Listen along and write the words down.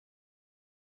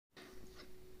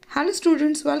Hello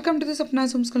students, welcome to the Sapna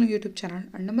homeschooling YouTube channel.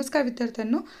 आणि नमस्कार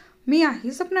विद्यार्थ्यांनो, मी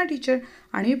आहे सपना टीचर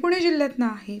आणि मी पुणे जिल्ह्यातनं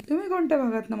आहे. तुम्ही कोणत्या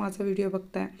भागातनं माझा व्हिडिओ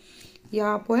बघताय?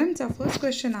 या पोएमचा फर्स्ट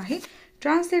क्वेश्चन आहे,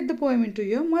 translate the poem into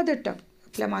your mother tongue.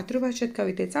 आपल्या मातृभाषेत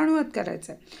कवितेचा अनुवाद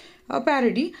करायचा आहे. अ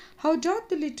parody. How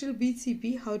doth the little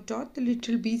BCB, how doth the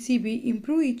little BCB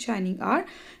improve each shining hour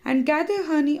and gather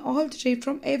honey all the day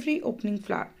from every opening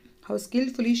flower. How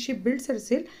skillfully she builds her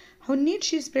sail, how neat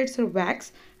she spreads her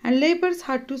wax and labors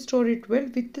hard to store it well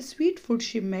with the sweet food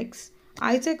she makes.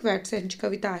 Isaac watts यांची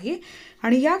कविता आहे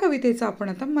आणि या कवितेचा आपण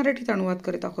आता मराठीत अनुवाद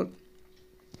करत आहोत.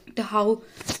 तर हाऊ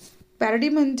पॅरडी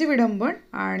म्हणजे विडंबन.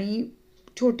 आणि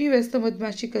छोटी व्यस्त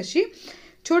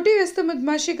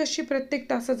मधमाशी कशी प्रत्येक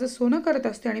तासाचं सोनं करत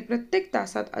असते आणि प्रत्येक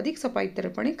तासात अधिक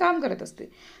सफाईतरपणे काम करत असते.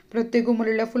 प्रत्येक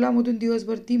उमललेल्या फुलामधून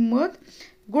दिवसभर ती मध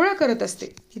गोळा करत असते.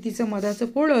 ती तिचं मधाचं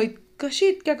पोळं कशी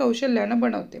इतक्या कौशल्यानं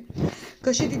बनवते,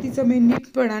 कशी ती तिचं मेन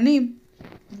नीटपणाने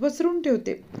पसरून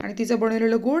ठेवते आणि तिचं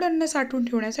बनवलेलं गोड अन्न साठवून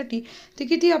ठेवण्यासाठी ती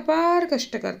किती अपार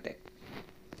कष्ट करते.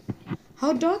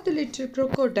 How doth the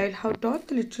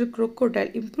little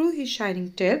crocodile improve his shining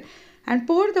tail and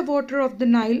pour the water of the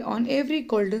Nile on every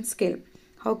golden scale.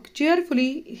 How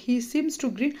cheerfully he seems to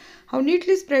grin, how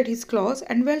neatly spread his claws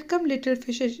and welcome little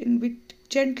fishes in with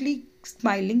gently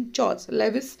smiling jaws.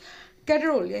 Lewis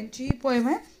कॅररोल यांची ही poem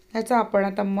आहे. ह्याचा आपण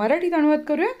आता मराठीत अनुवाद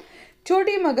करूया.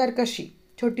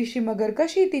 छोटीशी मगर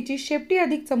कशी तिची शेपटी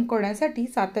अधिक चमकवण्यासाठी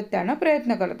सातत्यानं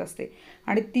प्रयत्न करत असते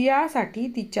आणि त्यासाठी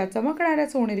तिच्या चमकणाऱ्या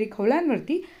सोनेरी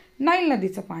खवल्यांवरती नाईल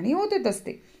नदीचं पाणी ओतत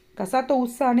असते. कसा तो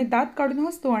उत्साहाने दात काढून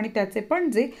हसतो आणि त्याचे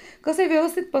पणजे कसे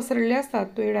व्यवस्थित पसरलेले असतात.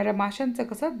 तो येणाऱ्या माशांचं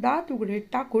कसं दात उघडे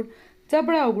टाकून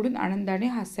जबडा उघडून आनंदाने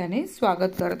हास्याने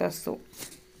स्वागत करत असतो.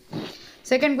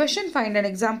 Second question, find an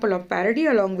example of parody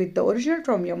along with the original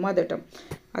from your mother tongue.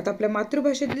 आता आपल्या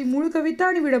मातृभाषेतली मूळ कविता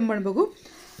आणि विडंबन बघू.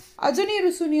 अजूनही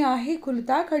रुसुनी आहे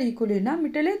खुलता खळी खुलेना,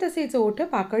 मिटले तसेच ओठ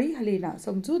पाकळी हलेना,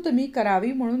 समजूत मी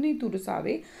करावी म्हणून तू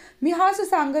रुसावे, मी हास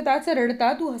सांगताच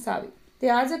रडता तू हसावे, ते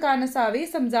आज का नसावे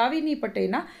समजावी नी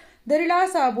पटेना, धरला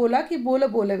असा बोला की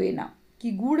बोलवेना, की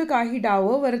गूढ काही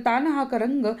डाव वरतान हा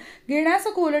करंग, घेण्यास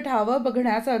कोल ठाव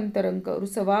बघण्यास अंतरंग,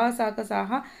 रुसवा असा कसा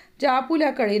हा ज्या आपुल्या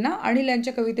कळेना. आणि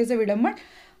यांच्या कवितेचं विडंबन.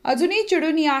 अजूनही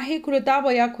चिडूनी आहे खुलता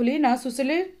बया खुलेना,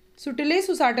 सुटले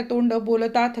सुसाट तोंड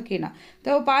बोलता थकेना,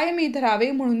 तेव्हा पाय मी धरावे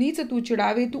म्हणूनच तू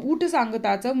चिडावे, तू उठ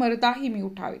सांगताच मरताही मी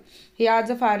उठावे, हे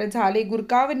आज फार झाले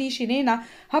गुरकावनी शिनेना,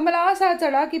 हमला असा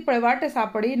चढा की पळवाट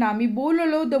सापडेना, मी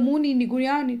बोललो दमुनी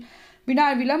निगुण्या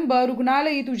विना विलंब,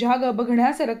 रुग्णालयी तुझ्या ग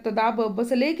बघण्यास रक्तदाब,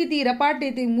 बसले किती रपाटे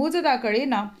ते मोजता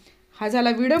कळेना. हा झाला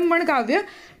विडंबन काव्य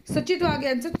सचित वाघ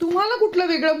यांचं. तुम्हाला कुठलं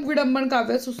वेगळं विडंबन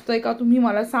काव्य सुचतंय का, तुम्ही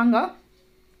मला सांगा.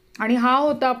 आणि हा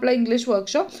होता आपला इंग्लिश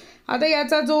वर्कशॉप. आता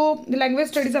याचा जो लँग्वेज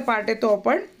स्टडीचा पार्ट आहे तो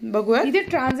आपण बघूया. इथे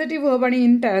ट्रान्झिटिव्ह वर्ब आणि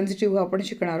इनट्रान्झिटिव्ह वर्ब आपण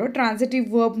शिकणार आहोत.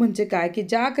 ट्रान्झिटिव्ह वर्ब म्हणजे काय, की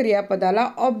ज्या क्रियापदाला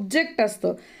ऑब्जेक्ट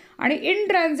असतं, आणि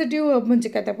इनट्रान्झिटिव्ह वर्ब म्हणजे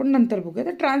काय ते आपण नंतर बघूया.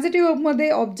 तर ट्रान्झिटिव्ह वर्बमध्ये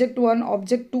ऑब्जेक्ट 1,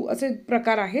 ऑब्जेक्ट 2 असे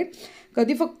प्रकार आहेत.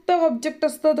 कधी फक्त ऑब्जेक्ट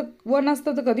असतं तर 1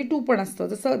 असतं, तर कधी 2 पण असतं.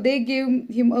 जसं they gave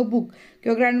him a book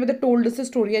किंवा ग्रँडमदर टोल्ड असं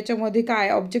स्टोरी, याच्यामध्ये काय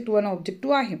ऑब्जेक्ट 1 ऑब्जेक्ट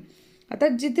 2 आहे. आता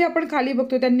जिथे आपण खाली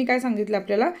बघतो त्यांनी काय सांगितलं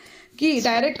आपल्याला, की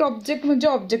डायरेक्ट ऑब्जेक्ट म्हणजे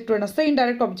ऑब्जेक्ट 1 असतं,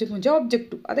 इनडायरेक्ट ऑब्जेक्ट म्हणजे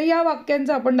ऑब्जेक्ट 2. आता या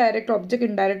वाक्यांचं आपण डायरेक्ट ऑब्जेक्ट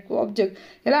इनडायरेक्ट ऑब्जेक्ट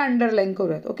याला अंडरलाईन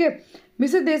करूयात. ओके.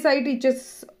 मिसेस देसाई टीचर्स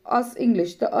अस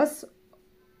इंग्लिश, तर अस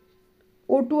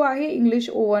O2 आहे, इंग्लिश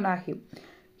O1 आहे.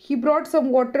 He brought some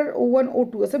water O1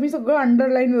 O2 असं मी सगळं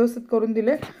अंडरलाईन व्यवस्थित करून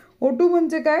दिले. O2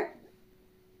 म्हणजे काय,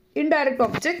 इनडायरेक्ट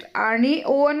ऑब्जेक्ट, आणि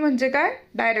O1 म्हणजे काय,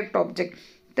 डायरेक्ट ऑब्जेक्ट.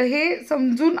 तर हे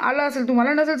समजून आलं असेल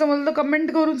तुम्हाला. नसेल समजलं तर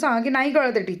कमेंट करून सांगा की नाही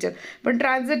कळत आहे टीचर. पण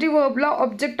ट्रान्झिटिव्ह वर्बला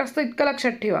ऑब्जेक्ट असतं इतकं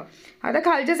लक्षात ठेवा. आता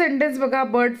खालचे सेंटेन्स बघा.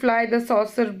 Bird fly, the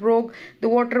saucer broke the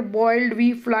water boiled,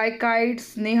 we fly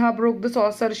kites, Neha broke the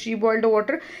saucer, she boiled the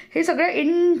water. हे सगळे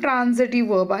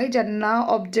इनट्रान्झिटिव्ह वर्ब आहे ज्यांना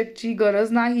ऑब्जेक्टची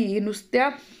गरज नाही. नुसत्या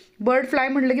बर्ड फ्लाय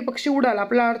म्हटलं की पक्षी उडाला,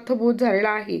 आपला अर्थबोध झालेला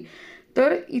आहे.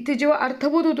 तर इथे जेव्हा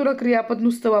अर्थबोध होतो ना क्रियापद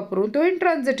नुसतं वापरून, तो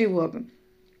इनट्रान्झिटिव्ह वर्ब.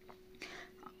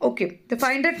 ओके. तर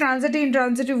find the ट्रान्झिटिव्ह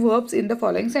इनट्रान्झिटिव्ह verbs in the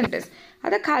following sentence.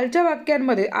 आता खालच्या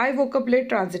वाक्यांमध्ये I woke up late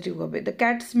ट्रान्झिटिव्ह verb आहे, the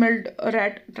cat smelled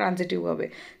rat ट्रान्झिटिव्ह verb आहे.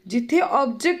 जिथे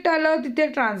ऑब्जेक्ट आलं तिथे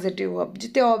ट्रान्झिटिव्ह वर्ब,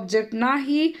 जिथे ऑब्जेक्ट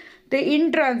नाही ते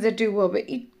इनट्रान्झिटिव्ह वर्ब आहे.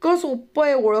 इतकं सोपं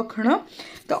आहे ओळखणं.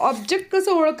 तर ऑब्जेक्ट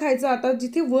कसं ओळखायचं, आता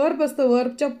जिथे वर्ब असतं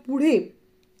वर्बच्या पुढे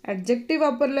ॲडजेक्टिव्ह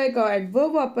वापरलं आहे का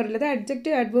ॲडवर्ब वापरलं, तर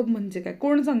ॲडजेक्टिव्ह ॲडवर्ब म्हणजे काय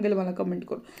कोण सांगेल मला कमेंट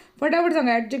करून फटाफट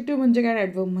सांगा. ॲडजेक्टिव्ह म्हणजे काय,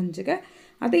 ॲडवर्ब म्हणजे काय.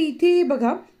 आता इथे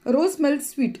बघा, रोज स्मेल्स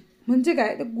स्वीट म्हणजे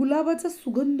काय, तर गुलाबाचा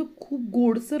सुगंध खूप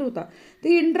गोडसर होता,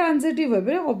 ते इनट्रान्झिटिव्ह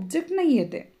आहे, ऑब्जेक्ट नाही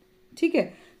आहे ते. ठीक आहे.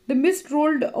 द मिस्ट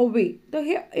रोल्ड अवे, तर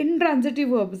हे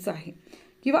इनट्रान्झिटिव्ह वर्ब्स आहे.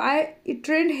 किंवा इट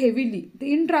ट्रेंड हेवीली, ते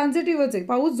इंट्रान्झिटिव्हच आहे,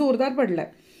 पाऊस जोरदार पडला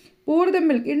आहे. पोर द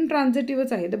मिल्क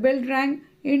इंट्रान्झिटिव्हच आहे. द बेल रँग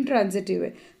इंट्रान्झिटिव्ह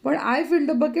आहे. पण आय फिल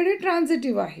द बकेट हे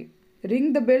ट्रान्झिटिव्ह आहे.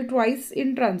 रिंग द बेल ट्वाईस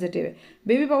इंट्रान्झिटिव्ह आहे.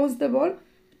 बेबी बाउन्स द बॉल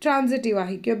ट्रान्झिटिव्ह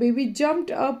आहे. किंवा baby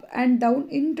jumped up and down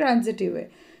इंट्रान्झिटिव्ह आहे.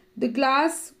 The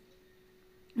glass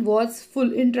was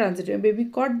full इंट्रान्झिटिव्ह. Baby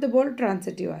caught the ball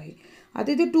ट्रान्झिटिव्ह आहे.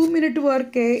 आता इथे 2 मिनिट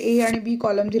वर्क आहे. ए आणि बी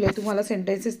कॉलम दिले, तुम्हाला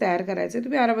सेंटेन्सेस तयार करायचे,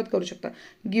 तुम्ही आरामात करू शकता.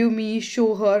 गिव्ह मी,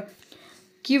 शो हर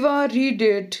किंवा रीड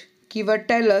इट किंवा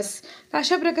टेल अस,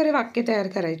 अशा प्रकारे वाक्य तयार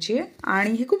करायची आहे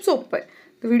आणि हे खूप सोपं आहे.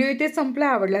 तर व्हिडिओ इथे संपला.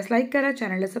 आवडल्यास लाईक करा,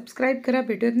 चॅनलला सबस्क्राईब करा.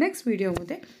 भेटूयात नेक्स्ट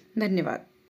व्हिडिओमध्ये. धन्यवाद.